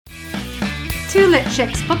Two Lit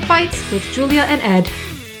Chicks Book Bites with Julia and Ed.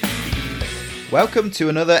 Welcome to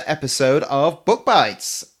another episode of Book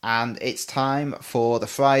Bites, and it's time for the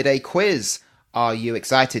Friday quiz. Are you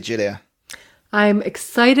excited, Julia? I'm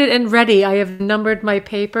excited and ready. I have numbered my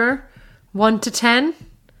paper 1 to 10.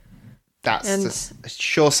 That's a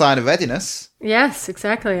sure sign of readiness. Yes,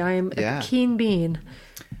 exactly. I am a keen bean.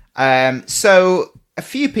 So a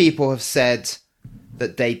few people have said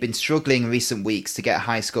that they've been struggling in recent weeks to get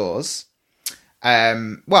high scores.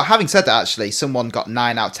 Well, having said that, actually, someone got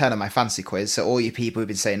 9 out of 10 on my fancy quiz. So all you people who've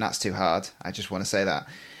been saying that's too hard, I just want to say that.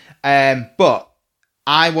 But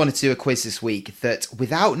I wanted to do a quiz this week that,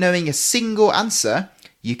 without knowing a single answer,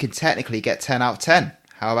 you can technically get 10 out of 10.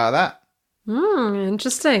 How about that?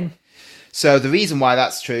 Interesting. So the reason why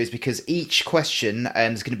that's true is because each question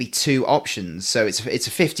is going to be 2 options. So it's a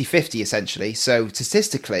 50-50 essentially. So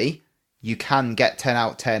statistically, you can get 10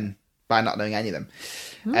 out of 10 by not knowing any of them.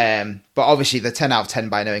 But obviously the 10 out of 10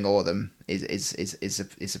 by knowing all of them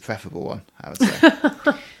is a preferable one, I would say.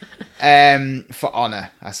 For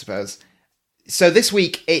honour, I suppose. So this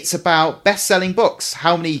week it's about best-selling books.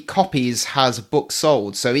 How many copies has a book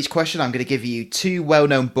sold? So each question I'm going to give you 2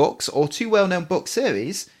 well-known books or 2 well-known book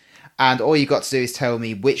series. And all you've got to do is tell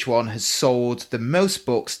me which one has sold the most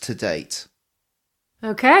books to date.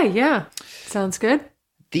 Okay, yeah. Sounds good.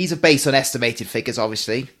 These are based on estimated figures,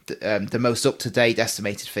 obviously. The most up-to-date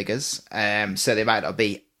estimated figures. So they might not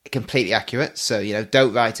be completely accurate. So,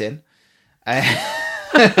 don't write in.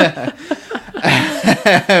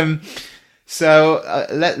 So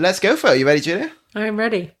let's go for it. You ready, Julia? I'm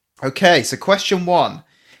ready. Okay, so question 1.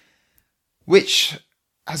 Which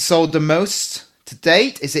has sold the most to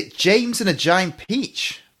date? Is it James and a Giant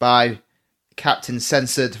Peach by Captain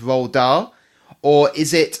Censored Roald Dahl? Or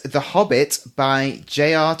is it The Hobbit by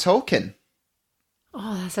J.R. Tolkien?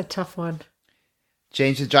 Oh, that's a tough one.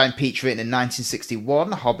 James and the Giant Peach written in 1961,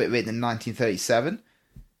 The Hobbit written in 1937.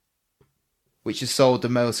 Which has sold the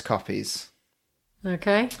most copies?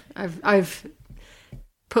 Okay. I've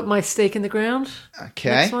put my stake in the ground. Okay.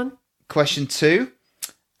 Next one. Question 2.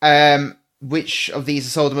 Which of these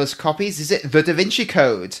has sold the most copies? Is it The Da Vinci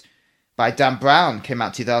Code by Dan Brown, came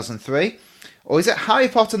out 2003? Or is it Harry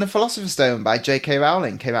Potter and the Philosopher's Stone by J.K.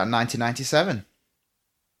 Rowling, came out in 1997?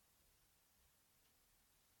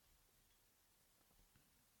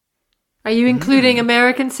 Are you including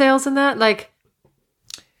American sales in that?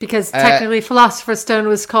 Because technically Philosopher's Stone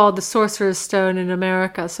was called the Sorcerer's Stone in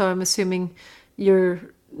America, so I'm assuming you're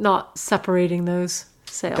not separating those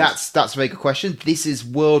sales. That's a very good question. This is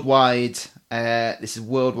worldwide.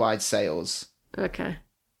 Worldwide sales. Okay.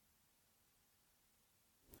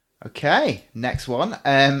 Okay, next one.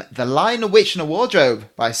 The Lion, a Witch and a Wardrobe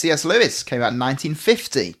by C.S. Lewis came out in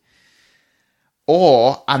 1950.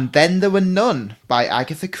 Or And Then There Were None by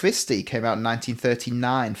Agatha Christie came out in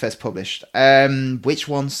 1939, first published. Which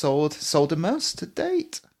one sold the most to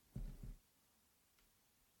date?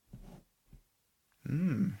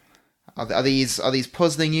 Are these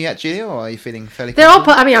puzzling you yet, Julia, or are you feeling fairly confident?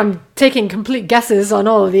 They're all. I'm taking complete guesses on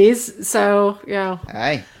all of these, so yeah.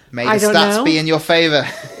 Hey, may the stats be in your favour.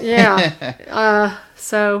 Yeah.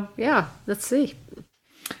 So yeah, let's see.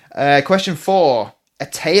 Question 4: A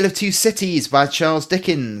Tale of Two Cities by Charles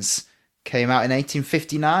Dickens came out in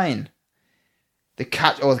 1859. The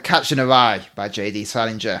Catcher in the Rye by J.D.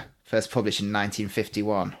 Salinger, first published in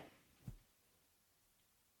 1951.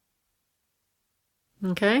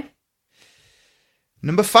 Okay.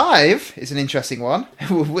 Number 5 is an interesting one.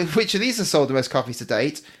 Which of these have sold the most copies to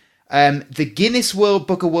date? The Guinness World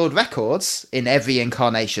Book of World Records in every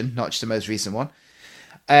incarnation, not just the most recent one.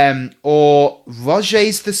 Or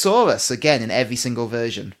Roget's Thesaurus, again in every single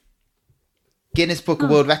version. Guinness Book of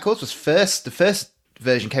World Records was the first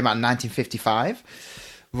version came out in 1955.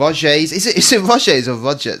 Roget's, is it Roget's or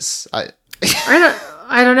Rogers? I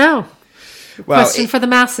don't know. Well, Question for the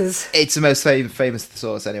masses. It's the most famous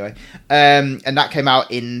thesaurus anyway. And that came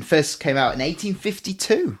out in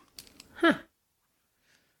 1852. Huh.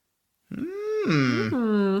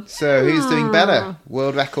 So who's doing better?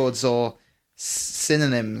 World records or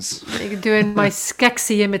synonyms? You're doing my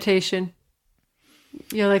Skeksis imitation.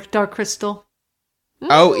 Like Dark Crystal.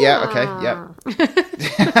 Oh, yeah, okay, yeah.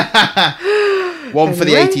 One for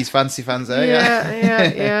the 80s fancy fans there,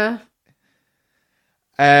 yeah.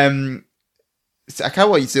 I can't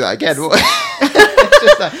want you to do that again.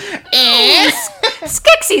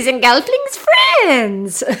 Skeksis and Gelfling's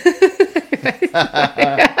friends.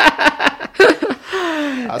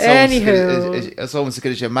 That's almost as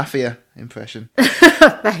good as your Mafia impression.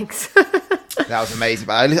 Thanks. That was amazing.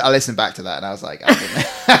 But I listened back to that and I was like,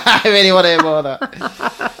 I really want to hear more of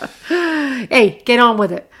that. Hey, get on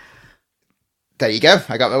with it. There you go.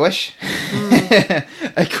 I got my wish.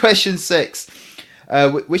 Question 6.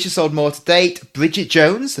 Which has sold more to date? Bridget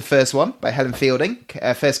Jones, the first one, by Helen Fielding.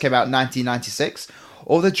 First came out in 1996.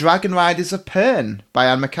 Or The Dragon Riders of Pern by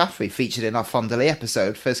Anne McCaffrey, featured in our Fondely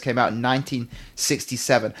episode. First came out in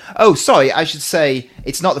 1967. Oh, sorry, I should say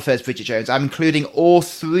it's not the first Bridget Jones. I'm including all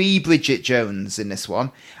 3 Bridget Jones in this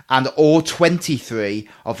one, and all 23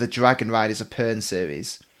 of the Dragon Riders of Pern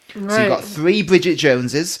series. Right. So you've got 3 Bridget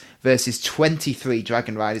Joneses versus 23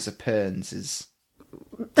 Dragon Riders of Pernses.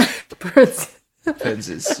 Pernses.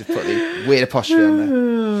 Put the weird apostrophe on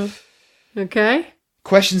there. Okay.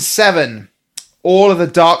 Question 7. All of the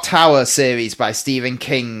Dark Tower series by Stephen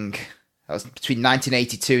King. That was between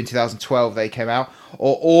 1982 and 2012 they came out.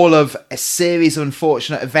 Or all of A Series of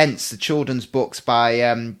Unfortunate Events, the children's books by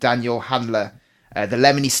Daniel Handler. The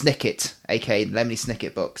Lemony Snicket, aka Lemony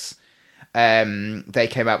Snicket books. They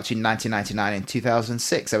came out between 1999 and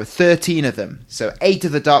 2006. There were 13 of them. So 8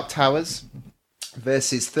 of the Dark Towers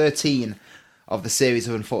versus 13 of the Series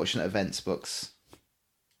of Unfortunate Events books.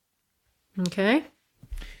 Okay.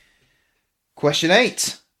 Question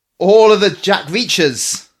 8. All of the Jack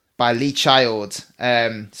Reachers by Lee Child.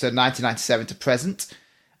 So 1997 to present.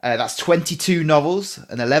 That's 22 novels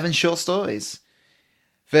and 11 short stories.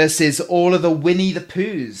 Versus all of the Winnie the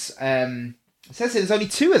Poohs. It says there's only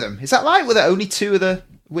 2 of them. Is that right? Were there only 2 of the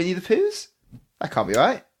Winnie the Poohs? That can't be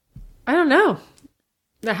right. I don't know.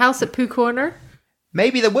 The House at Pooh Corner?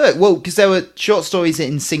 Maybe there were. Well, because there were short stories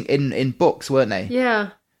in books, weren't they?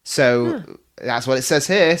 Yeah. So that's what it says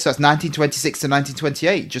here. So that's 1926 to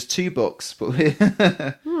 1928. Just 2 books.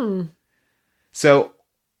 So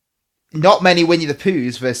not many Winnie the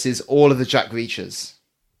Poohs versus all of the Jack Reachers.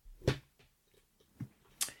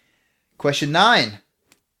 Question 9.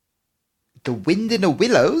 The Wind in the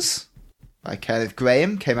Willows by Kenneth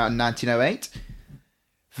Graham came out in 1908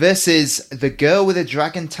 versus The Girl with a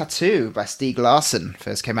Dragon Tattoo by Stieg Larsson.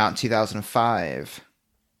 First came out in 2005.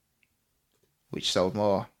 Which sold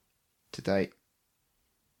more to date?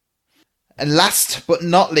 And last but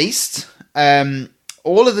not least,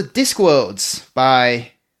 all of the Discworlds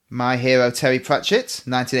by my hero Terry Pratchett,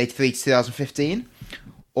 1983 to 2015.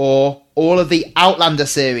 Or all of the Outlander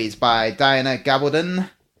series by Diana Gabaldon.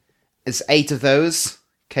 As 8 of those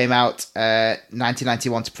came out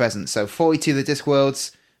 1991 to present. So 42 of the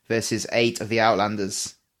Discworlds versus 8 of the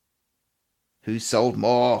Outlanders. Who sold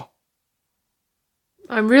more?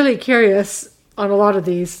 I'm really curious on a lot of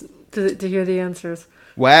these to hear the answers.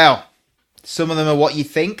 Well, some of them are what you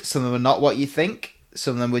think. Some of them are not what you think.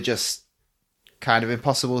 Some of them were just kind of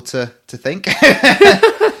impossible to think.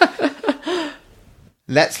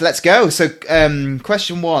 Let's go. So,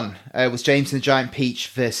 question 1 was James and the Giant Peach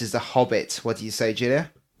versus The Hobbit. What do you say,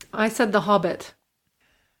 Julia? I said The Hobbit.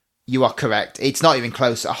 You are correct. It's not even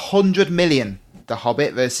close. 100 million, The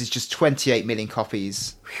Hobbit, versus just 28 million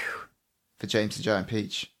copies for James and the Giant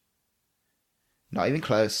Peach. Not even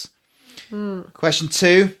close. Question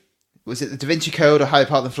 2, was it The Da Vinci Code or Harry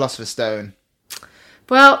Potter and the Philosopher's Stone?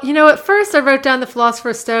 Well, at first I wrote down the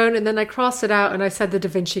Philosopher's Stone and then I crossed it out and I said the Da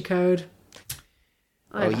Vinci Code.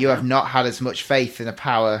 You have not had as much faith in the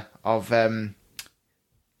power of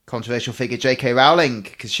controversial figure J.K. Rowling,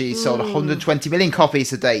 because she sold 120 million copies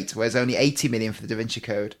to date, whereas only 80 million for the Da Vinci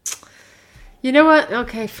Code. You know what?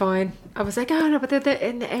 Okay, fine. I was like, oh no, but they're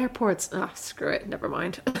in the airports. Oh, screw it. Never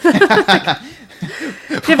mind. Da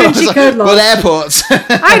Vinci Code lost. Well, airports.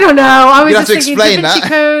 I don't know. I was just thinking explain Da Vinci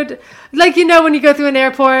Code. Like, when you go through an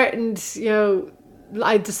airport and,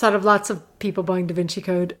 I just thought of lots of people buying Da Vinci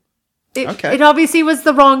Code. It obviously was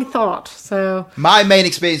the wrong thought. So my main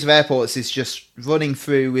experience of airports is just running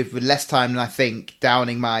through with less time than I think,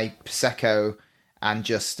 downing my prosecco, and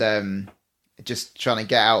just trying to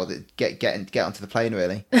get out, get onto the plane.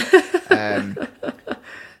 Really,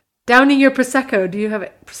 downing your prosecco. Do you have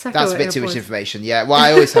prosecco? That's a bit too much information. Yeah, well,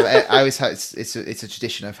 I always have. It's a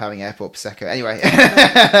tradition of having airport prosecco. Anyway,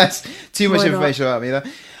 that's too much information about me. Though.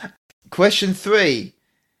 Question 3.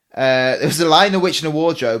 There was A Lion, a Witch and a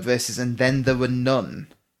Wardrobe versus And Then There Were None.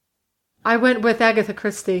 I went with Agatha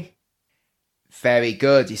Christie. Very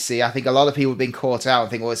good. You see, I think a lot of people have been caught out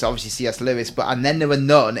and think, well, it's obviously C.S. Lewis, but And Then There Were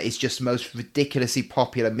None is just the most ridiculously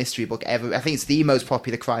popular mystery book ever. I think it's the most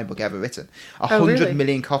popular crime book ever written. 100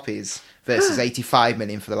 million copies versus 85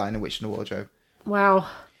 million for The Lion, a Witch and a Wardrobe. Wow.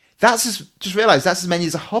 That's just realised that's as many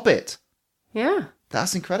as A Hobbit. Yeah.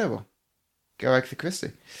 That's incredible. Go Agatha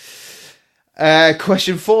Christie.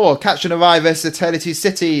 Question 4. Catcher in the Rye versus A Tale of Two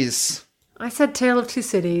Cities. I said Tale of Two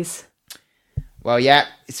Cities. Well, yeah,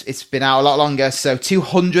 it's been out a lot longer. So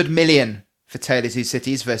 200 million for Tale of Two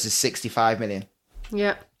Cities versus 65 million.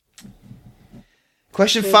 Yeah.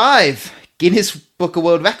 Question 5. Guinness Book of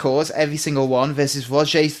World Records, every single one, versus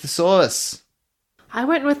Roger's Thesaurus. I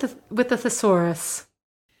went with the thesaurus.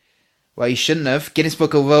 Well, you shouldn't have. Guinness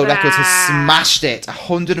Book of World Records has smashed it.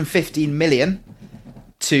 115 million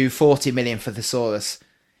to 40 million for Thesaurus.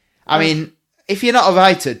 I mean, if you're not a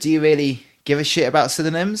writer, do you really give a shit about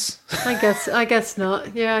synonyms? I guess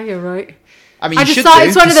not. Yeah, you're right. I mean, I you just should thought do,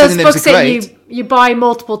 it's one of those books that great. you buy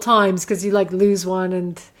multiple times because you like lose one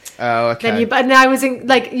and okay. and I was in,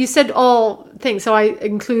 like you said all things, so I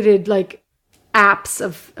included like apps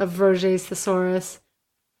of Roger's Thesaurus.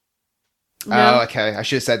 No? Oh, okay. I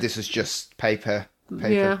should have said this was just paper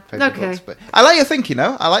okay. books. But I like your thinking,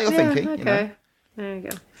 though. I like your thinking. Okay. You know? There you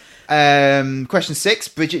go. Question 6.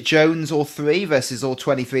 Bridget Jones all 3 versus all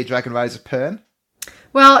 23 Dragon Riders of Pern.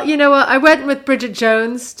 Well, you know what? I went with Bridget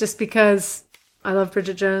Jones just because I love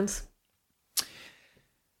Bridget Jones.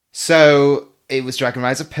 So it was Dragon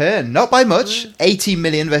Riders of Pern. Not by much. 18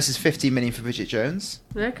 million versus 15 million for Bridget Jones.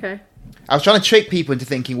 Okay. I was trying to trick people into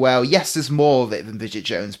thinking, well, yes, there's more of it than Bridget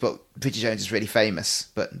Jones, but Bridget Jones is really famous.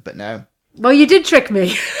 But no. Well, you did trick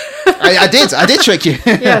me. I did trick you.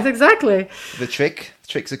 Yes, exactly. The trick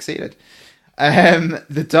succeeded.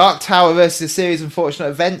 The Dark Tower versus a series of unfortunate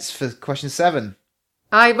events for question 7.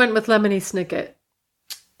 I went with Lemony Snicket.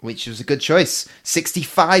 Which was a good choice.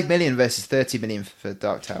 65 million versus 30 million for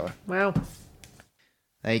Dark Tower. Wow.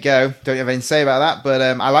 There you go. Don't have anything to say about that, but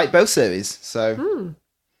I like both series. So,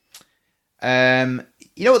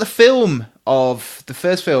 you know what? The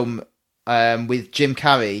first film with Jim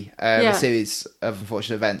Carrey, a series of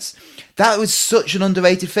unfortunate events. That was such an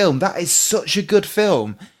underrated film. That is such a good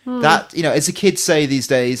film. That, you know, as the kids say these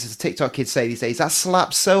days, as the TikTok kids say these days, that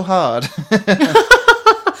slaps so hard.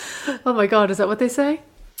 Oh my God, is that what they say?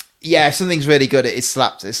 Yeah, if something's really good, it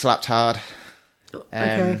slapped hard.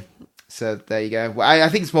 Okay. So there you go. Well, I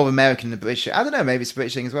think it's more American than British. I don't know, maybe it's a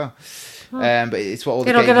British thing as well. But it's what all the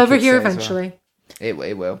It'll get over kids here say as eventually. well.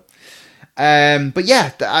 It will. But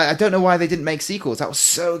yeah, I don't know why they didn't make sequels. That was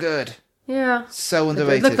so good. Yeah. So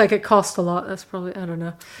underrated. It looked like it cost a lot. That's probably, I don't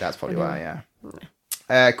know. That's probably why,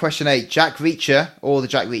 yeah. Question 8. Jack Reacher, or the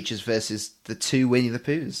Jack Reachers versus the 2 Winnie the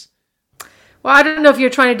Poohs. Well, I don't know if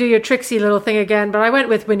you're trying to do your tricksy little thing again, but I went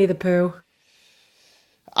with Winnie the Pooh.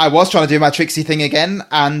 I was trying to do my tricksy thing again,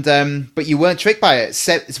 and but you weren't tricked by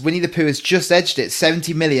it. Winnie the Pooh has just edged it,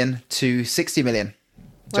 70 million to 60 million.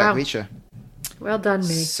 Jack Reacher. Well done,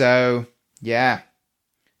 me. So, yeah.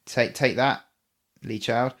 Take that, Lee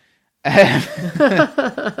Child.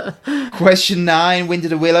 Question 9, Wind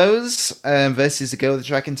of the Willows versus the Girl with the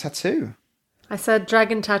Dragon Tattoo. I said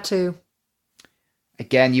Dragon Tattoo.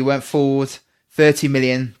 Again, you went forward 30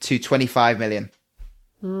 million to 25 million.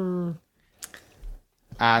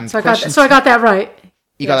 And so I got that right.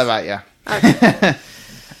 You got that right, yeah.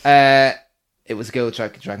 Okay. It was a Girl with the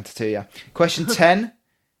Dragon Tattoo, yeah. Question 10,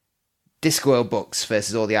 Discworld books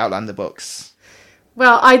versus all the Outlander books.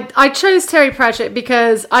 Well, I chose Terry Pratchett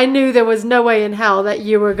because I knew there was no way in hell that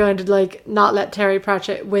you were going to not let Terry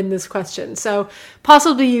Pratchett win this question. So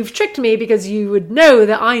possibly you've tricked me because you would know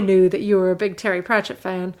that I knew that you were a big Terry Pratchett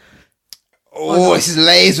fan. Oh, this is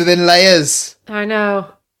layers within layers. I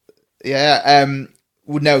know. Yeah.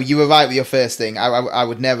 Well, no, you were right with your first thing. I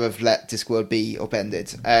would never have let Discworld be upended.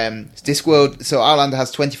 Discworld. So Outlander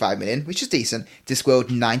has 25 million, which is decent. Discworld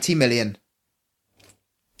 90 million.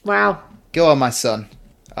 Wow. Go on, my son.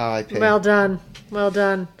 R.I.P. Well done.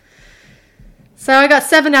 So I got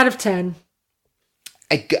 7 out of 10.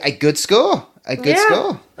 A good score. A good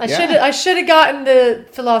score. I should have gotten the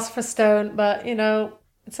Philosopher's Stone, but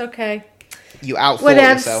it's okay. You outthought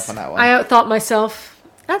yourself on that one. I outthought myself.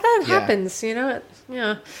 That happens,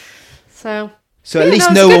 Yeah. So at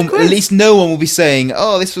least no one will be saying,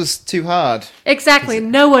 "Oh, this was too hard." Exactly.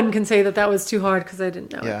 No one can say that was too hard because I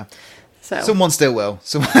didn't know. Yeah. It. So. Someone still will.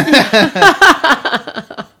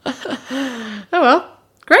 Oh well,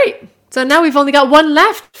 great. So now we've only got one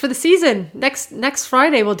left for the season. Next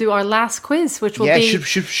Friday we'll do our last quiz, which will be.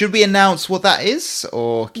 Should we announce what that is,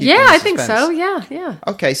 or keep it in suspense? I think so. Yeah.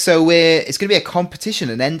 Okay, so it's going to be a competition,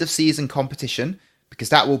 an end of season competition, because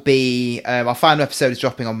that will be our final episode is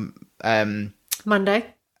dropping on Monday.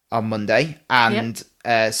 On Monday, and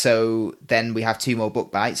so then we have 2 more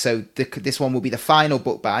book bites. So this one will be the final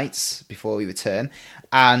book bites before we return,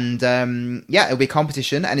 and it'll be a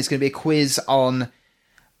competition, and it's going to be a quiz on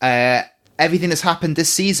everything that's happened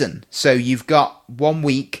this season. So you've got 1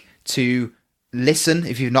 week to listen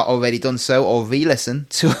if you've not already done so, or re-listen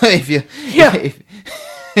to if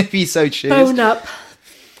you so choose. Bone up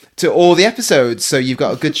to all the episodes, so you've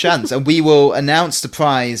got a good chance, and we will announce the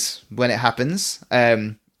prize when it happens.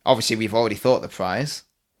 Obviously, we've already thought the prize.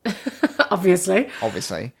 Obviously.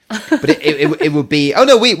 But it would be... Oh,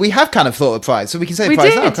 no, we have kind of thought of prize, so we can say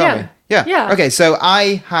prize now, can't we? Yeah. Okay, so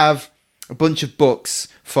I have a bunch of books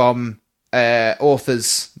from the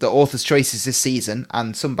author's choices this season,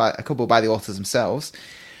 and a couple by the authors themselves,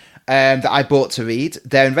 that I bought to read.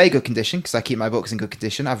 They're in very good condition, because I keep my books in good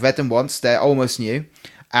condition. I've read them once. They're almost new.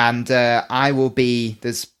 And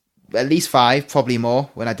there's at least 5, probably more,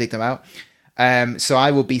 when I dig them out. So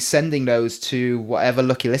I will be sending those to whatever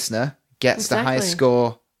lucky listener gets the highest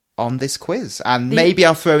score on this quiz. And maybe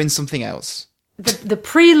I'll throw in something else. The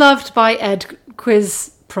pre-loved by Ed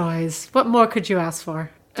quiz prize. What more could you ask for?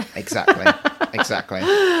 Exactly.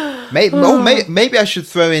 Maybe I should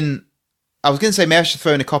throw in... I was going to say maybe I should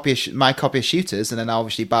throw in my copy of Shooters, and then I'll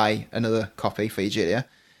obviously buy another copy for you, Julia.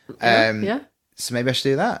 Yeah. So maybe I should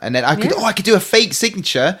do that, and then I could do a fake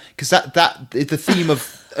signature, because that is the theme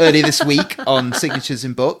of earlier this week on signatures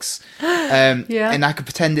in books. And I could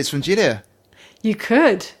pretend it's from Julia. You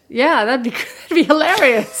could, yeah, that'd be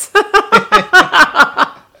hilarious.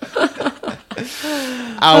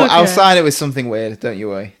 I'll sign it with something weird. Don't you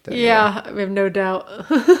worry. We have no doubt.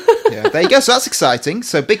 Yeah, there you go. So that's exciting.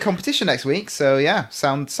 So big competition next week. So yeah,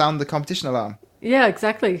 sound the competition alarm. Yeah,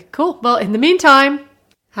 exactly. Cool. Well, in the meantime,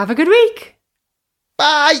 have a good week.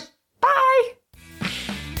 Bye. Bye.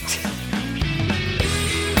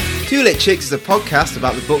 Two Lit Chicks is a podcast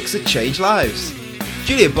about the books that change lives.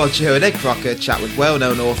 Julia Boggio and Ed Crocker chat with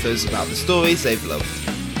well-known authors about the stories they've loved.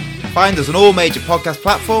 Find us on all major podcast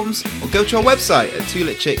platforms or go to our website at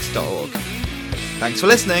twolitchicks.org. Thanks for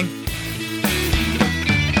listening.